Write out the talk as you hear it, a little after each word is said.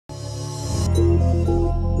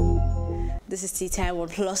This is Tea Time on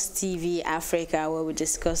Plus TV Africa, where we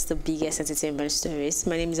discuss the biggest entertainment stories.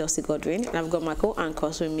 My name is Elsie Godwin, and I've got my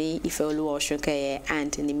co-anchors with me, Ifeoluwa Osunkeye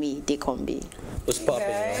and nimi, Dekanmbi. What's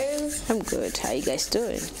poppin'? I'm good. How you guys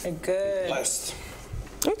doing? Good. Blessed.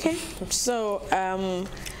 Okay, so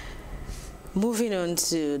moving on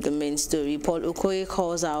to the main story, Paul Okoye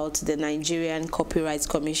calls out the Nigerian Copyright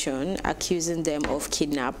Commission, accusing them of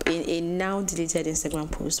kidnap. In a now deleted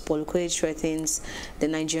Instagram post, Paul Okoye threatens the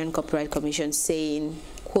Nigerian Copyright Commission, saying,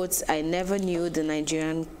 quote, "I never knew the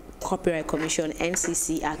Nigerian Copyright Commission,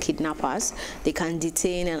 NCC, are kidnappers. They can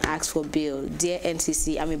detain and ask for bail. Dear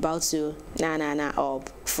NCC, I'm about to up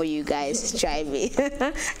for you guys. Try me."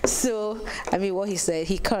 So, I mean, what he said,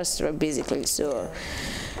 he cursed, basically. So,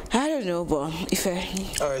 I don't know, but if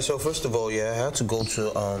all right, so first of all, yeah, I had to go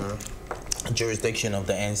to jurisdiction of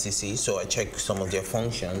the NCC, so I checked some of their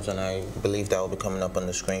functions, and I believe that will be coming up on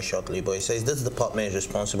the screen shortly. But it says this department is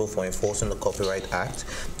responsible for enforcing the Copyright Act.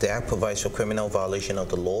 The Act provides for criminal violation of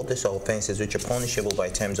the law. These are offences which are punishable by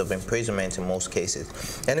terms of imprisonment in most cases.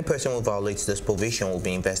 Any person who violates this provision will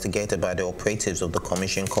be investigated by the operatives of the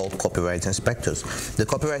Commission called Copyright Inspectors. The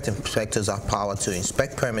Copyright Inspectors have power to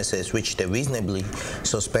inspect premises which they reasonably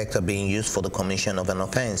suspect are being used for the commission of an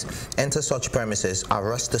offence. Enter such premises,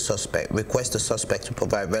 arrest the suspect, request the suspect to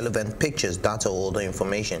provide relevant pictures, data, or other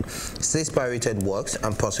information, seize pirated works,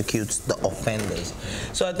 and prosecute the offenders.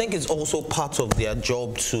 So I think it's also part of their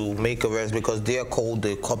job to make arrests, because they are called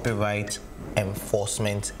the copyright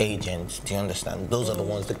enforcement agents. Do you understand? Those are the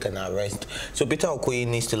ones that can arrest. So Peter Okoye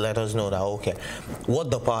needs to let us know that, okay, what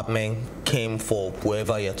department came for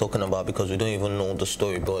whoever you're talking about, because we don't even know the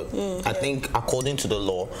story. But I think according to the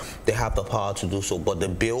law, they have the power to do so. But the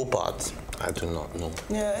bail part, I do not know.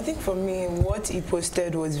 Yeah, I think for me, what he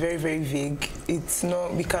posted was very, very vague. It's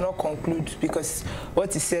not, we cannot conclude, because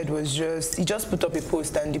what he said was just, he just put up a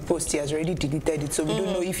post, and the post he has already deleted it. So we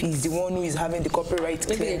don't know if he's the one who is having the copyright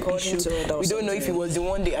claim issue. We don't know if he was the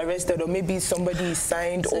one they arrested, or maybe somebody is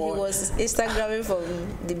signed, so or he was Instagramming from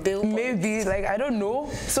the bail. Maybe, like, I don't know.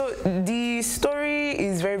 So the story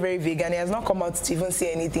is very, very vague, and he has not come out to even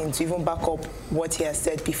say anything to even back up what he has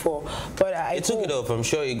said before. But I took it off. I'm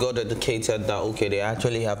sure he got educated that, okay, they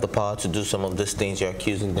actually have the power to do some of these things you're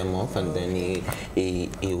accusing them of, and then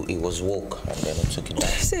he was woke, and then he took it off.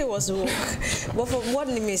 Say he was woke. But from what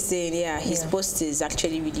nimi is saying, yeah, his post is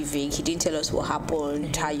actually really vague. He didn't tell us what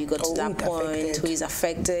happened, how you got to that point, who is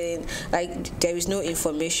affected. Like, there is no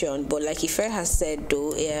information. But like Ife has said,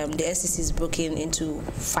 though, the NCC is broken into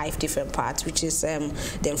 5 different parts, which is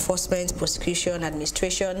the enforcement, prosecution,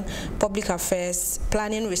 administration, public affairs,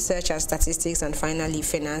 planning, research and statistics, and finally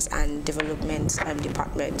finance and development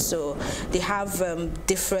department. So they have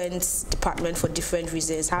different departments for different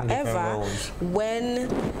reasons. However, when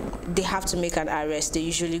they have to make an arrest, they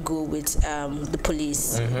usually go with the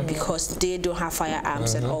police, because they don't have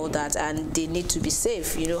firearms and all that, and they need to be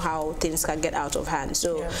safe. You know how things can get out of hand.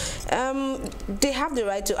 So they have the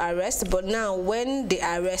right to arrest, but now when they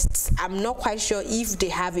arrest, I'm not quite sure if they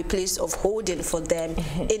have a place of holding for them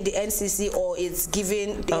in the NCC, or it's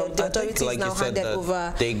given the authorities like now handed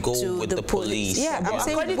over they go to with the police. Yeah, I'm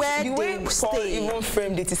saying where they stay. Even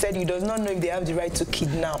framed it, he said he does not know if they have the right to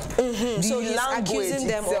kidnap. So he's accusing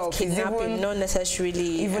them of kidnapping, not necessarily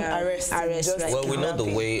even arrest. Well, we know the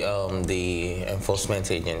way the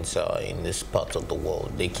enforcement agents are in this part of the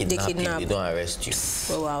world. They kidnap you, they don't arrest you.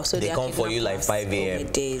 Oh, wow. So they come for you like 5 a.m.,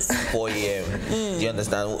 4 a.m. Do you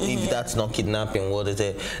understand? If that's not kidnapping, what is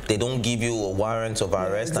it? They don't give you a warrant of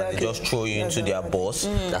arrest, and they just throw you into their boss.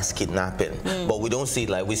 That's kidnapping. But we don't see it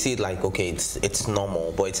like, we see it like, okay, it's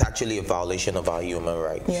normal, but it's actually a violation of our human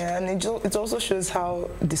rights. Yeah, and it also shows how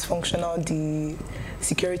dysfunctional the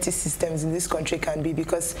security systems in this country can be,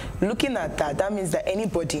 because looking at that means that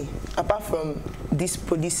anybody, apart from these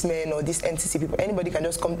policemen or these NCC people, anybody can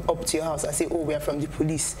just come up to your house and say, oh, we are from the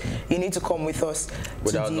police. You need to come with us.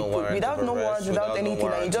 Without no warrant, without anything,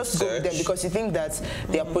 and you just go with them because you think that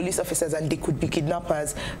they are police officers and they could be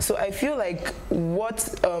kidnappers. So I feel like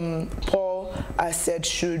what Paul has said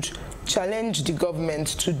should challenge the government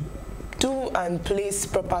to do and place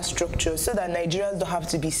proper structure so that Nigerians don't have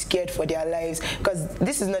to be scared for their lives, because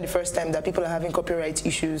this is not the first time that people are having copyright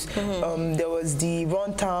issues. There was the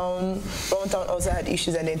Runtown also had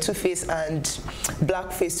issues, and then Two-Face and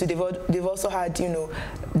Blackface too. They've also had, you know,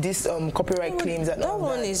 this copyright claims and that all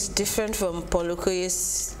one that. is different from Paul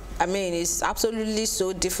Okoye's I mean, it's absolutely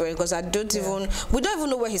so different because we don't even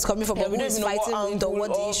know where he's coming from, or who he's fighting with, or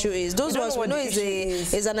what the issue is. Those ones we know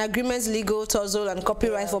is an agreement, legal tussle, and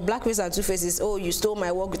copyright for Blackface and Two-Faces. Oh, you stole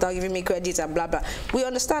my work without giving me credit and blah blah. We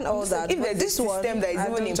understand all that. If there's a system that is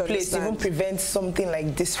even in place to even prevent something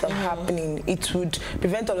like this from happening, it would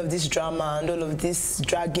prevent all of this drama and all of this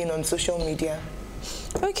dragging on social media.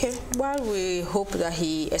 Okay, well, we hope that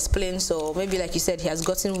he explains, or maybe like you said, he has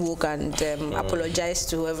gotten woke and apologized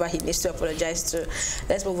to whoever he needs to apologize to.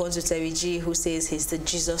 Let's move on to Terry G, who says he's the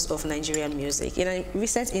Jesus of Nigerian music. In a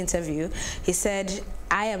recent interview, he said,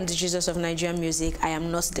 "I am the Jesus of Nigerian music. I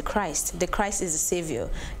am not the Christ. The Christ is the Savior.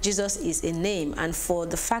 Jesus is a name. And for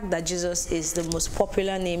the fact that Jesus is the most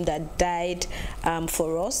popular name that died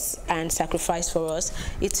for us and sacrificed for us,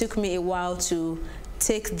 it took me a while to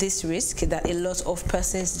take this risk that a lot of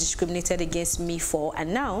persons discriminated against me for,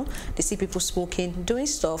 and now they see people smoking, doing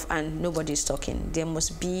stuff, and nobody's talking. There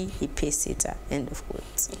must be a pace setter." End of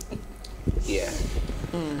quote. Yeah.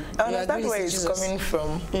 I understand where it's coming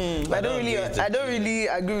from. I don't really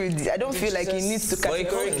agree with it. I don't feel like he needs to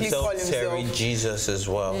categorically call himself Terry Jesus as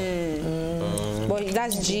well. But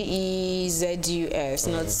that's G-E-Z-U-S,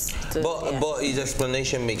 not the, but his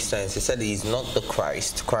explanation makes sense. He said he's not the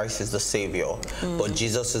Christ. Christ is the Savior. But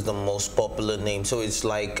Jesus is the most popular name. So it's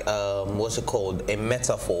like, what's it called? A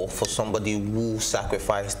metaphor for somebody who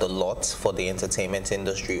sacrificed a lot for the entertainment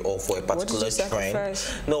industry or for a particular trend.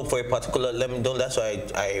 No, for a particular, that's why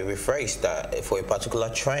I rephrased that, for a particular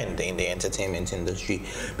trend in the entertainment industry.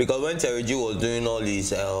 Because when Terry G was doing all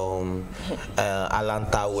these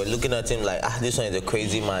Alanta, we're looking at him like, this one is a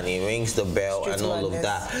crazy man. He rings the bell and all of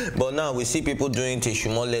that. But now we see people doing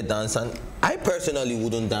Teshumole dance, and I personally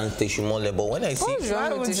wouldn't dance Teshumole, but when I see...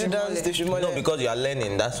 Why would you dance Teshumole? No, because you are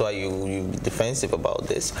learning. That's why you're defensive about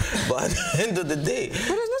this. But at the end of the day... But there's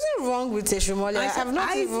nothing wrong with Teshumole. I'm not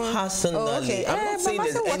personally... I'm not saying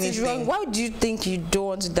there's anything... Wrong. Why do you think you don't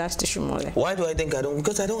want to dance Teshumole? Why do I think I don't?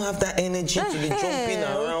 Because I don't have that energy to be jumping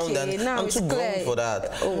around, and I'm too grown for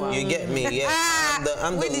that. You get me? Yeah.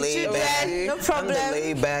 I'm the laid back. No problem. I'm the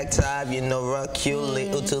laid back type, you know, rock you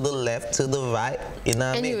little to the left, to the right. You know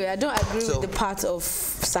what I mean? Anyway, I don't agree with the part of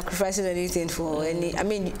sacrificing anything for any. I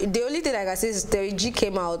mean, the only thing I can say is Terry G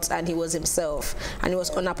came out and he was himself, and he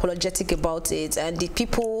was unapologetic about it. And did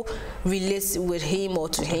people relate with him or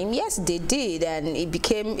to him? Yes, they did, and it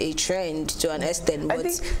became a trend to an extent.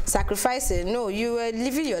 But sacrificing, no, you were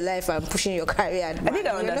living your life and pushing your career. I think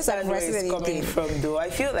I understand where it's coming from, though. I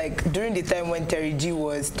feel like during the time when Terry G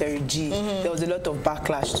was Terry G, there was a lot of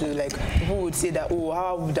backlash to, like, who would say that, oh,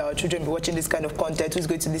 how would our children be watching this kind of content? Who's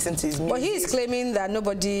going to listen to his music? But he is claiming that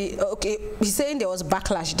nobody. Okay, he's saying there was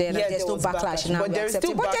backlash then. Yeah, there's no backlash now. But there's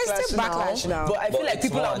still backlash now. But I feel like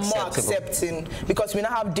people are more accepting because we now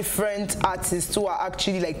have different artists who are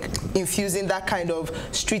actually like infusing that kind of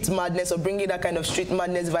street madness or bringing that kind of street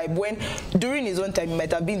madness vibe. When during his own time, he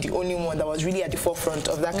might have been the only one that was really at the forefront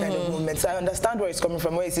of that kind of movement. So I understand where it's coming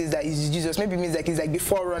from. Where he says that he's Jesus, maybe means like he's like the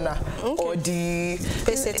forerunner or the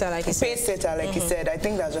pace setter, like he said. I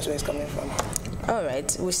think that's just where it's coming from. All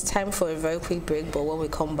right, it's time for a very quick break, but when we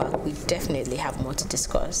come back, we definitely have more to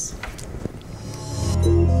discuss.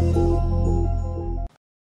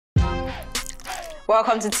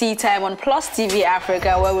 Welcome to Tea Time on Plus TV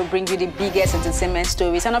Africa, where we bring you the biggest entertainment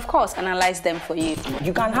stories and, of course, analyze them for you.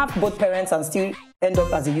 You can have both parents and still end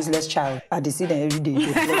up as a useless child. I see them every day.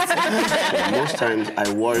 Most times, I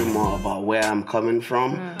worry more about where I'm coming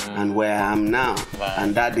from and where I am now,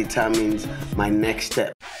 and that determines my next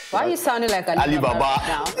step. Why are you sounding like Alibaba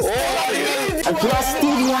now? Plus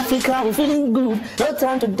TV Africa, we're feeling good. No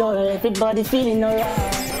time to dollar, everybody feeling alright.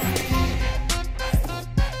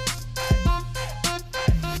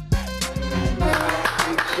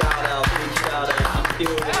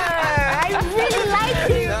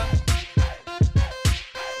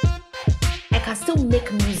 I still make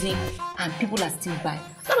music and people are still buying.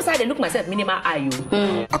 Sometimes I look myself minimal IU.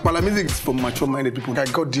 Akpala music is for mature-minded people. I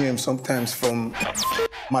got DMs sometimes from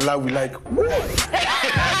Malawi, like,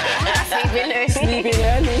 sleeping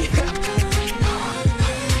early.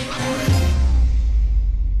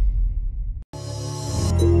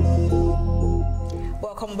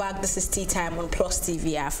 Welcome back. This is Tea Time on Plus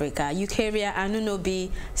TV Africa. Eukaria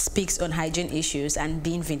Anunobi speaks on hygiene issues and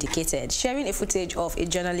being vindicated, sharing a footage of a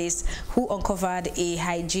journalist who uncovered a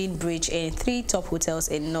hygiene breach in 3 top hotels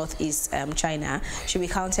in northeast China. She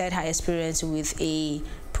recounted her experience with a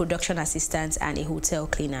production assistant and a hotel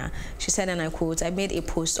cleaner. She said, and I quote, "I made a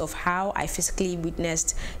post of how I physically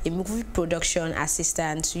witnessed a movie production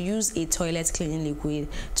assistant use a toilet cleaning liquid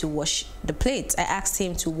to wash the plates. I asked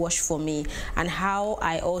him to wash for me, and how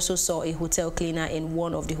I also saw a hotel cleaner in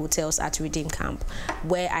one of the hotels at Redeem Camp,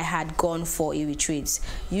 where I had gone for a retreat,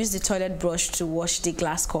 use the toilet brush to wash the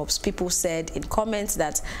glass cups. People said in comments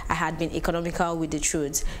that I had been economical with the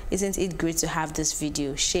truth. Isn't it great to have this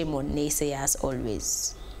video? Shame on naysayers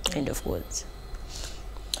always." End of quote.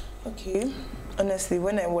 Okay. Honestly,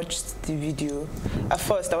 when I watched the video, at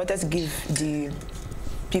first I wanted to give the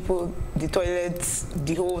people,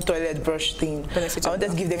 the whole toilet brush thing, I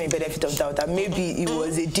wanted to give them a benefit of doubt, and maybe it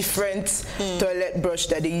was a different toilet brush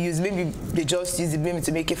that they used. Maybe they just used it maybe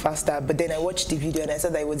to make it faster. But then I watched the video and I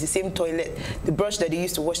said that it was the same toilet. The brush that they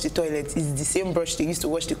used to wash the toilet is the same brush they used to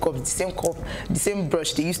wash the cup, the same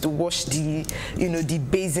brush they used to wash the, the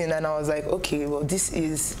basin. And I was like, okay, well, this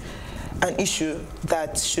is an issue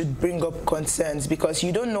that should bring up concerns, because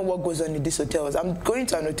you don't know what goes on in these hotels. I'm going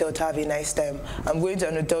to an hotel to have a nice time. I'm going to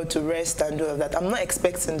an hotel to rest and all of that. I'm not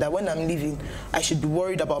expecting that when I'm leaving, I should be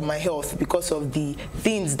worried about my health because of the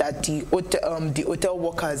things that the hotel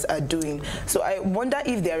workers are doing. So I wonder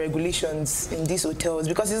if there are regulations in these hotels,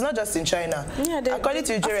 because it's not just in China. Yeah, according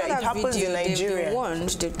to Nigeria, it happens in Nigeria. They've warned,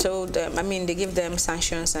 they've told them, I mean, they give them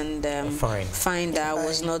sanctions and fine that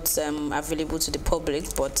was not available to the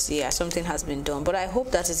public, but yeah, something has been done. But I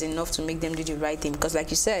hope that is enough to make them do the right thing, because like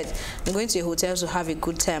you said, I'm going to a hotel to have a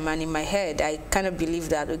good time, and in my head I kind of believe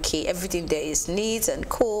that, okay, everything there is neat and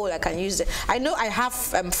cool. I can use it. I know I have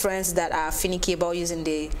friends that are finicky about using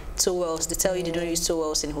the towels. They tell you they don't use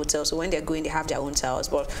towels in hotels, so when they're going they have their own towels.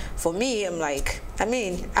 But for me, I'm like, I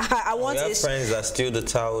mean, I want we have friends that steal the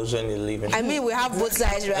towels when you're leaving. I mean, we have both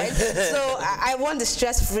sides, right? So I want the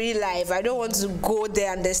stress-free life. I don't want to go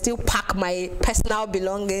there and then still pack my personal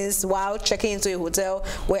belongings while checking into a hotel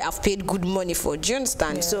where I've paid good money for. Do you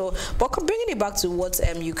understand? Yeah. So, but bringing it back to what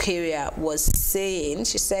Eukarya was saying,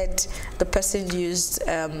 she said the person used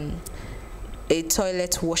a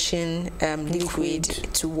toilet washing liquid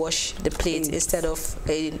to wash the plate instead of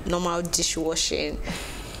a normal dishwashing.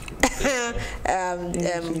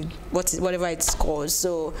 Whatever it's called.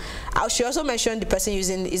 So she also mentioned the person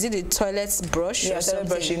using, is it a toilet brush? Yeah, toilet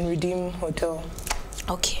brush in Redeem Hotel.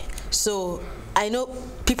 Okay, so I know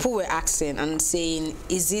people were asking and saying,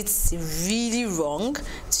 is it really wrong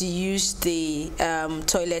to use the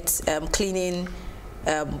toilet cleaning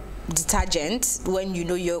detergent when you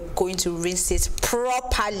know you're going to rinse it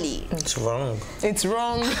properly? It's wrong. It's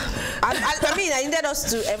wrong. I mean, I needed us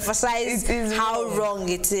to emphasize how wrong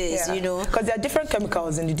it is, you know. Because there are different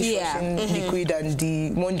chemicals in the dishwashing liquid and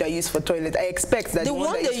the one that used for toilet. I expect that the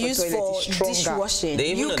one they use for dishwashing,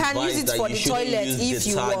 you can use it for the toilet if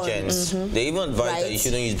you want. They even advise that you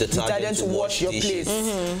shouldn't use detergent to wash your plate.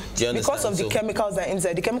 Because of the chemicals that are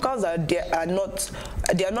inside. The chemicals are not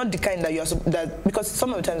the kind that you are because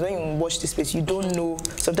some of the times when you wash this plate, you don't know,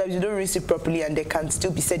 sometimes you don't rinse it properly and there can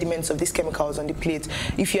still be sediments of these chemicals on the plate.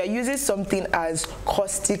 If you are using something as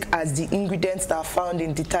caustic as the ingredients that are found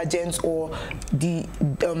in detergents or the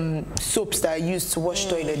soaps that are used to wash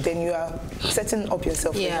toilet, then you are setting up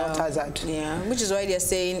yourself for health hazard. Yeah, which is why they're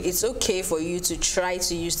saying it's okay for you to try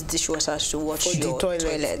to use the dishwashers to wash your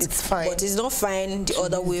toilet. It's fine. But it's not fine the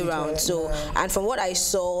other way around. So, and from what I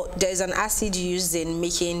saw, there's an acid used in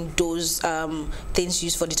making those things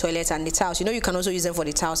used for the toilet and the towels. You know, you can also use them for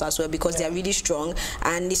the towels as well because they're really strong,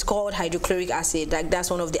 and it's called hydrochloric acid. Like, that's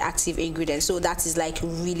one of the active ingredients, so that is like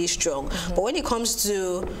really strong. But when it comes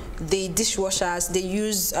to the dishwashers, they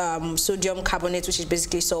use sodium carbonate, which is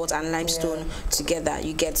basically salt and limestone together.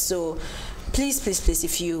 You get, so please,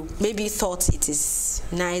 if you maybe thought it is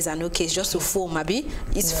nice and okay, it's just to foam, maybe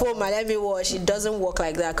it's foam and let me wash, it doesn't work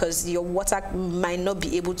like that, because your water might not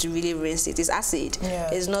be able to really rinse it. It's acid.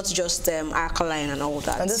 It's not just alkaline and all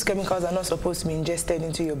that. And those chemicals are not supposed to be ingested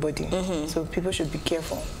into your body, so people should be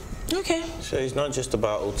careful. Okay. So it's not just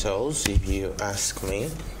about hotels, if you ask me.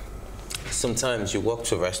 Sometimes you walk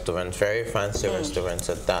to restaurants, very fancy restaurants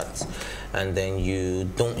at that, and then you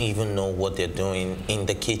don't even know what they're doing in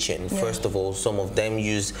the kitchen. First of all, some of them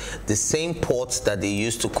use the same pots that they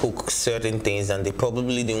use to cook certain things, and they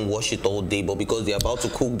probably didn't wash it all day, but because they're about to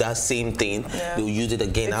cook that same thing, they'll use it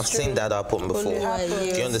again. I've seen that happen before.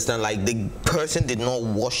 Do you understand? Like, the person did not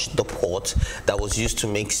wash the pot that was used to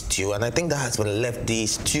make stew, and I think that has been left the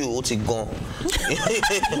stew to go.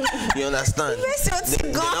 You understand?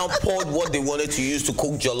 They now poured what they wanted to use to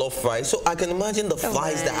cook jollof rice. So I can imagine the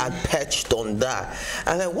flies that had perched on that.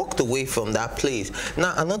 And I walked away from that place.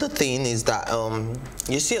 Now, another thing is that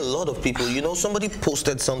you see a lot of people, you know, somebody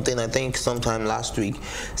posted something, I think sometime last week,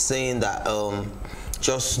 saying that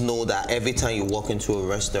just know that every time you walk into a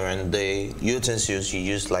restaurant, the utensils you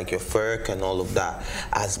use, like your fork and all of that,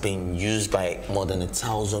 has been used by more than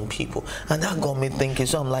 1,000 people. And that got me thinking.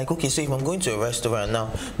 So I'm like, okay, so if I'm going to a restaurant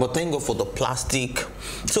now, but thank God for the plastic.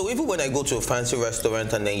 So even when I go to a fancy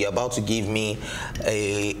restaurant and then you're about to give me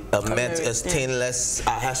a stainless,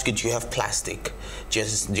 I ask you, do you have plastic? Do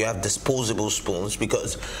you have disposable spoons?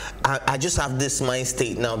 Because I just have this mind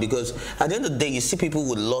state now, because at the end of the day, you see people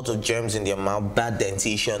with lots of germs in their mouth, bad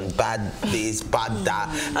dentition, bad this, bad that,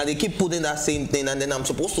 and they keep putting that same thing, and then I'm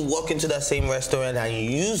supposed to walk into that same restaurant and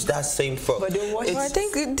use that same fork. But I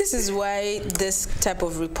think this is why this type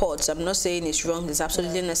of reports, I'm not saying it's wrong, it's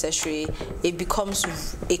absolutely necessary, it becomes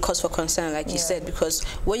a cause for concern, like you said, because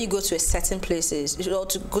when you go to certain places,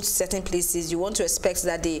 you want to expect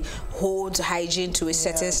that they hold hygiene to a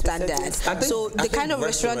certain standard. So the kind of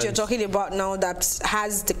restaurant you're talking about now that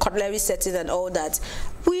has the cutlery setting and all that,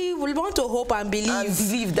 we will want to hope and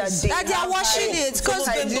believe that they are washing it, because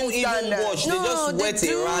they don't even wash. They just wet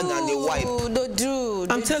a rag and they wipe. They do.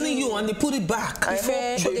 I'm telling you, and they put it back.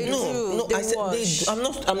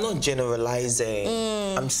 I'm not generalizing.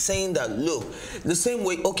 I'm saying that, look, the same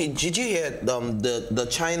way. Okay, did you hear the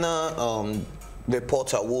China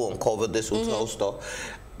reporter who uncovered this hotel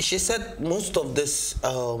stuff? She said most of this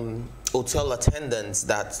hotel attendants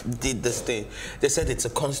that did this thing, they said it's a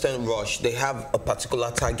constant rush. They have a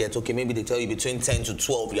particular target. Okay, maybe they tell you between 10 to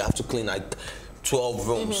 12, you have to clean like 12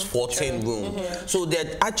 rooms, 14 rooms. So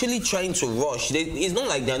they're actually trying to rush. It's not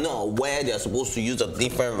like they're not aware they're supposed to use a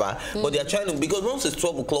different rag, but they're trying to, because once it's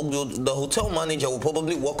 12 o'clock, the hotel manager will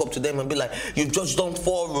probably walk up to them and be like, you've just done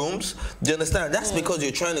 4 rooms. Do you understand? That's because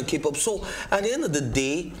you're trying to keep up. So at the end of the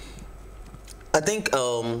day, I think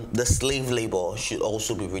the slave labor should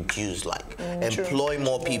also be reduced, like employ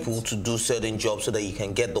more people to do certain jobs so that you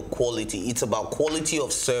can get the quality. It's about quality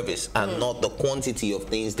of service and not the quantity of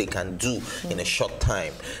things they can do in a short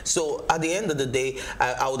time. So at the end of the day,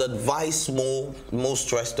 I would advise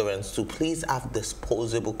most restaurants to please have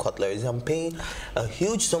disposable cutlery. I'm paying a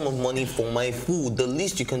huge sum of money for my food. The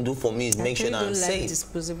least you can do for me is make sure that I'm safe.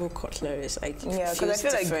 Disposable cutlery, like, because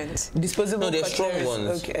I feel like disposable they're strong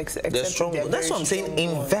ones. Okay, they're strong ones. That's what I'm saying.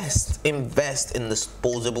 Invest in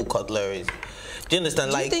disposable cutlery. Do you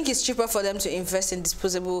understand? Do you think it's cheaper for them to invest in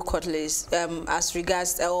disposable cutleries as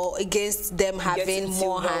regards or against them having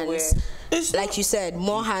more hands? Like you said,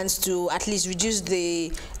 more hands to at least reduce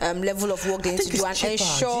the level of work they need to do and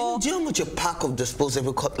ensure. Do you know how much a pack of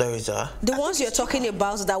disposable cutleries are? The ones you're talking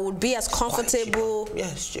about that would be as comfortable.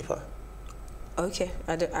 Yes, cheaper. Okay,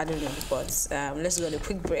 I don't know, but let's go on a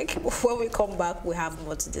quick break. When we come back, we have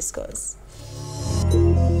more to discuss.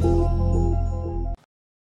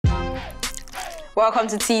 Welcome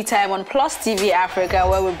to Tea Time on Plus TV Africa,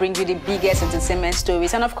 where we bring you the biggest entertainment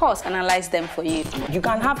stories and, of course, analyze them for you. You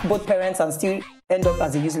can have both parents and still end up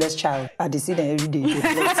as a useless child. I see them every day.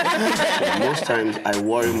 Most times I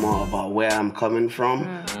worry more about where I'm coming from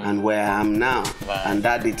and where I am now, and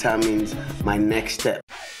that determines my next step.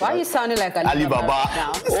 Why are you sounding like Alibaba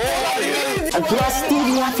now? Plus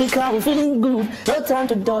TV Africa, we're feeling good. No time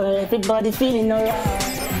to dollar, everybody feeling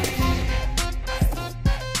alright.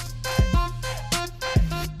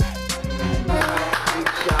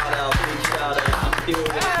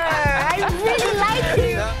 I really like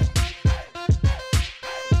you.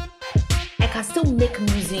 I can still make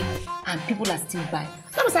music and people are still buying.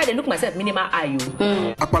 Sometimes I look myself minimal IU.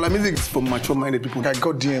 Akpala music is for mature-minded people. I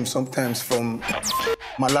got DMs sometimes from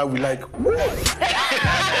Malawi, like,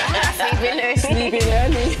 Sleeping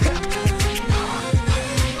early.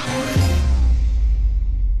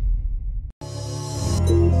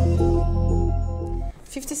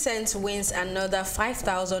 50 Cent wins another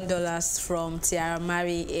 $5,000 from Tiara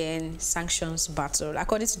Mari in sanctions battle.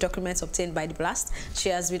 According to documents obtained by The Blast, she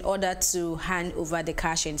has been ordered to hand over the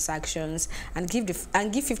cash in sanctions and give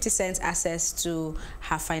 50 Cent access to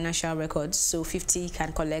her financial records so 50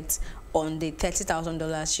 can collect on the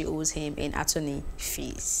 $30,000 she owes him in attorney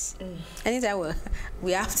fees. Anytime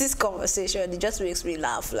we have this conversation, it just makes me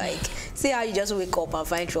laugh. Like, see how you just wake up and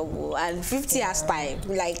find trouble, and 50 has time.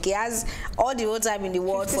 Like, he has all the whole time in the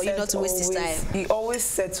world for you not to waste his time. He always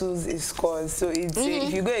settles his scores. So it's,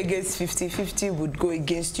 if you go against 50, 50 would go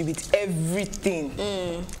against you with everything,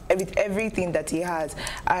 with everything that he has.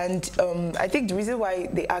 And I think the reason why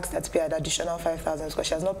they asked her to pay an additional $5,000 is because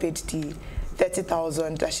she has not paid the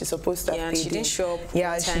 30,000 that she's supposed to have paid. She didn't show up.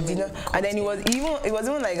 Yeah, she didn't. And then it was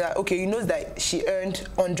even like that. Okay, you know that she earned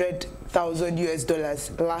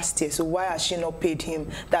 $100,000 last year. So why has she not paid him?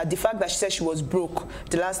 That the fact that she said she was broke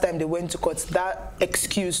the last time they went to court, that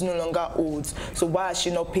excuse no longer holds. So why has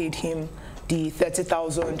she not paid him the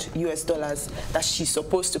 $30,000 that she's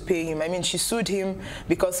supposed to pay him? I mean, she sued him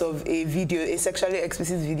because of a video, a sexually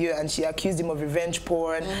explicit video, and she accused him of revenge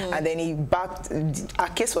porn, and then he backed, her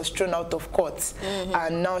case was thrown out of court,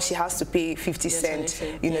 and now she has to pay 50 cents,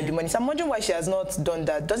 you know, the money. So I'm wondering why she has not done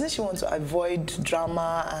that. Doesn't she want to avoid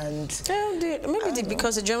drama and... maybe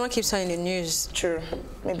because the drama keeps her in the news. True.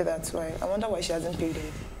 Maybe that's why. I wonder why she hasn't paid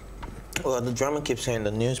him. Well, the drama keeps her in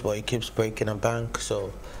the news, but it keeps breaking a bank,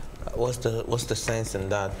 so... What's the sense in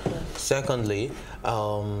that? Secondly,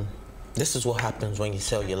 this is what happens when you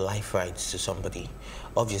sell your life rights to somebody.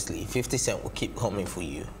 Obviously, 50 Cent will keep coming for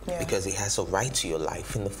you because he has a right to your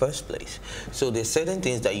life in the first place. So there's certain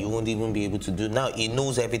things that you won't even be able to do. Now, he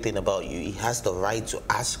knows everything about you. He has the right to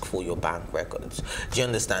ask for your bank records. Do you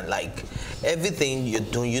understand? Like, everything you're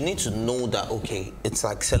doing, you need to know that, okay, it's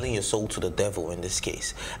like selling your soul to the devil in this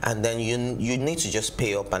case. And then you need to just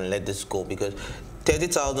pay up and let this go, because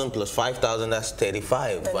 30,000 plus 5,000, that's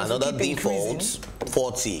 35. Another default,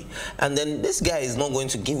 40. And then this guy is not going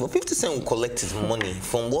to give up. 50 Cent will collect his money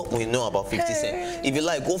from what we know about 50 Cent. If you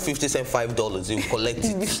like, go 50 Cent $5, he will collect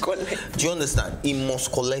it. Do you understand? He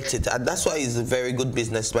must collect it. And that's why he's a very good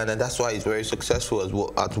businessman, and that's why he's very successful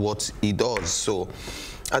at what he does. So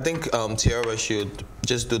I think Tiara should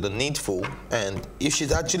just do the needful, and if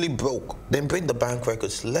she's actually broke, then bring the bank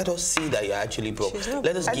records. Let us see that you're actually broke.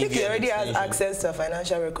 Let us give you. I think he already has access to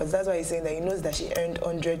financial records. That's why he's saying that he knows that she earned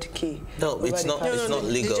 100K. No, it's not. It's not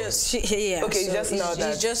legal. Okay, so just now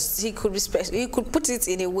that he could put it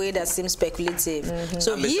in a way that seems speculative.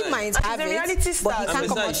 So he might have it, but he can't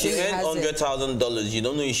come out. She earned $100,000. You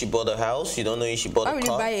don't know if she bought a house. You don't know if she bought a car. Why would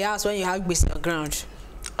you buy a house when you have business ground?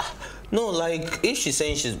 No, like, if she's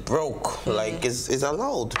saying she's broke, like, it's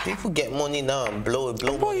allowed. People get money now and blow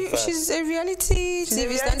money fast. She's a reality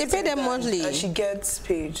TV star. They pay them monthly. And she gets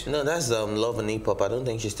paid. No, that's Love and Hip Hop. I don't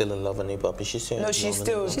think she's still in Love and Hip Hop. Is she still? No, she's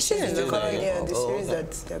still in the current, the series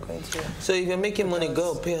that they're going to. So if you're making money,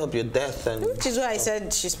 go pay up your debt. And which is why I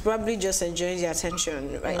said she's probably just enjoying the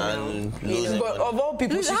attention right now. But of all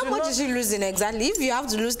people, how much is she losing exactly? If you have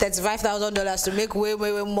to lose $35,000 to make way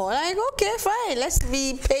more, like, okay, fine, let's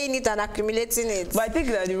be paying it and accumulating it. But I think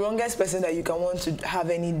that the wrongest person that you can want to have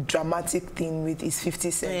any dramatic thing with is 50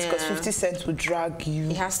 Cent, because 50 Cent will drag you.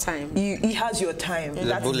 He has time. He has your time. He's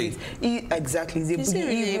a bully. Exactly. He's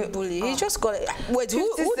a bully. He just got. Wait,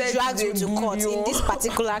 who dragged you to court in this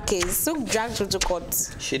particular case? Who dragged you to court?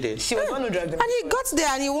 She did. She was one who dragged him. And he got there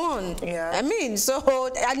and he won. Yeah. I mean, so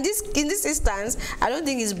in this instance, I don't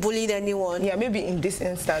think he's bullied anyone. Yeah, maybe in this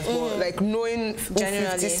instance, but like knowing who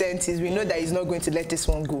 50 Cent is, we know that he's not going to let this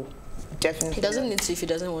one go. Definitely. He doesn't need to if he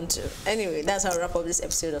doesn't want to. Anyway, that's how I wrap up this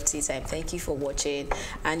episode of Tea Time. Thank you for watching,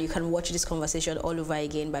 and you can watch this conversation all over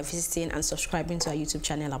again by visiting and subscribing to our YouTube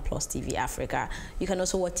channel at Plus TV Africa. You can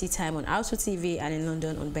also watch Tea Time on Auto TV and in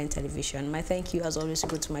London on Ben Television. My thank you as always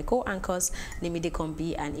go to my co-anchors Nimi,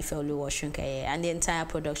 dekanmbi and Ifeoluwa Osunkeye, and the entire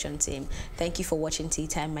production team. Thank you for watching Tea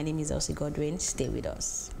Time. My name is Elsie Godwin. Stay with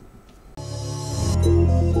us.